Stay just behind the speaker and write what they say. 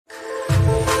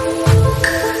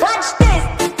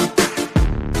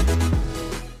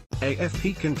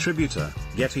AFP Contributor,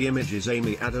 Getty Images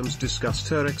Amy Adams discussed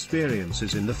her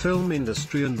experiences in the film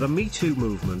industry and the Me Too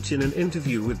movement in an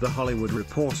interview with The Hollywood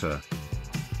Reporter.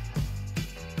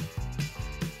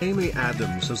 Amy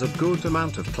Adams has a good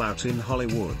amount of clout in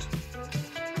Hollywood.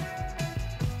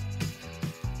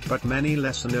 But many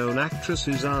lesser-known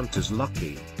actresses aren't as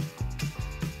lucky.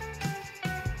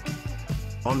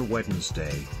 On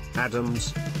Wednesday,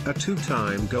 Adams, a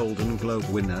two-time Golden Globe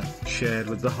winner, shared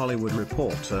with The Hollywood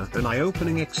Reporter an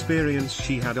eye-opening experience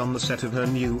she had on the set of her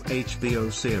new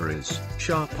HBO series,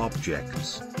 Sharp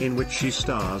Objects, in which she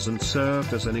stars and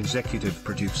served as an executive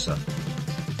producer.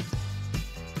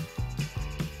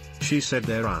 She said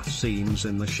there are scenes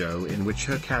in the show in which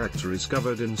her character is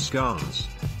covered in scars.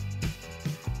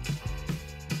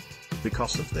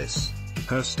 Because of this,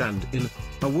 her stand-in,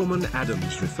 a woman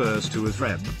Adams refers to as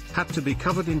Reb, had to be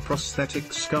covered in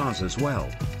prosthetic scars as well.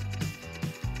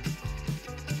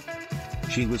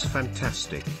 She was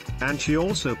fantastic, and she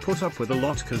also put up with a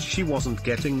lot cause she wasn't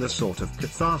getting the sort of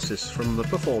catharsis from the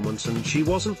performance and she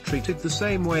wasn't treated the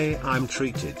same way I'm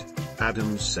treated,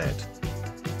 Adams said.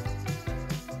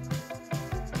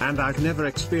 And I've never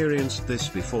experienced this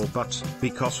before, but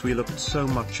because we looked so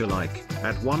much alike,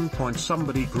 at one point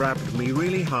somebody grabbed me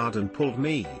really hard and pulled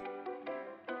me.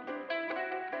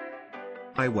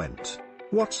 I went,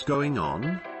 "What's going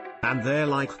on?" And they're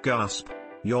like, "Gasp,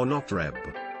 you're not Reb."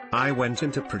 I went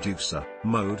into producer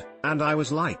mode, and I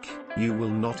was like, "You will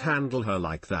not handle her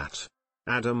like that."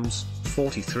 Adams,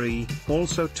 43,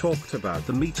 also talked about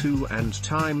the Me Too and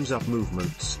Time's Up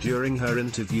movements during her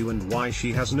interview and why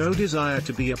she has no desire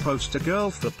to be a poster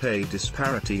girl for pay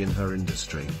disparity in her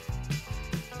industry.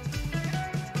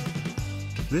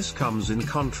 This comes in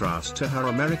contrast to her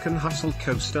American Hustle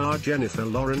co-star Jennifer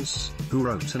Lawrence, who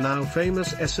wrote a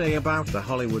now-famous essay about the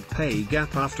Hollywood pay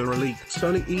gap after a leaked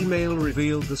Sony email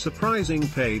revealed the surprising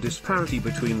pay disparity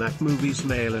between that movie's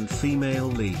male and female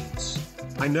leads.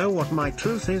 "I know what my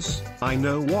truth is, I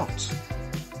know what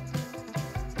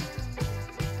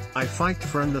I fight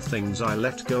for and the things I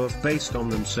let go of based on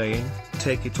them saying,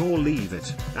 take it or leave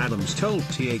it," Adams told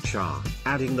THR,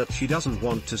 adding that she doesn't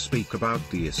want to speak about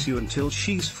the issue until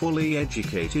she's fully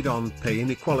educated on pay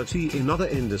inequality in other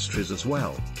industries as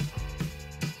well.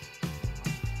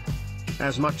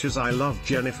 "As much as I love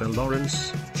Jennifer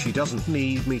Lawrence, she doesn't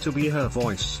need me to be her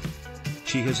voice.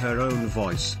 She has her own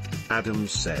voice,"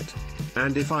 Adams said.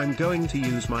 "And if I'm going to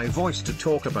use my voice to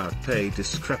talk about pay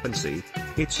discrepancy,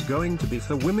 it's going to be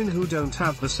for women who don't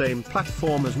have the same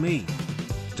platform as me."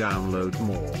 Download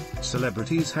more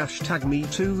celebrities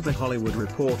 #MeToo. The Hollywood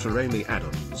Reporter Amy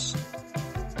Adams.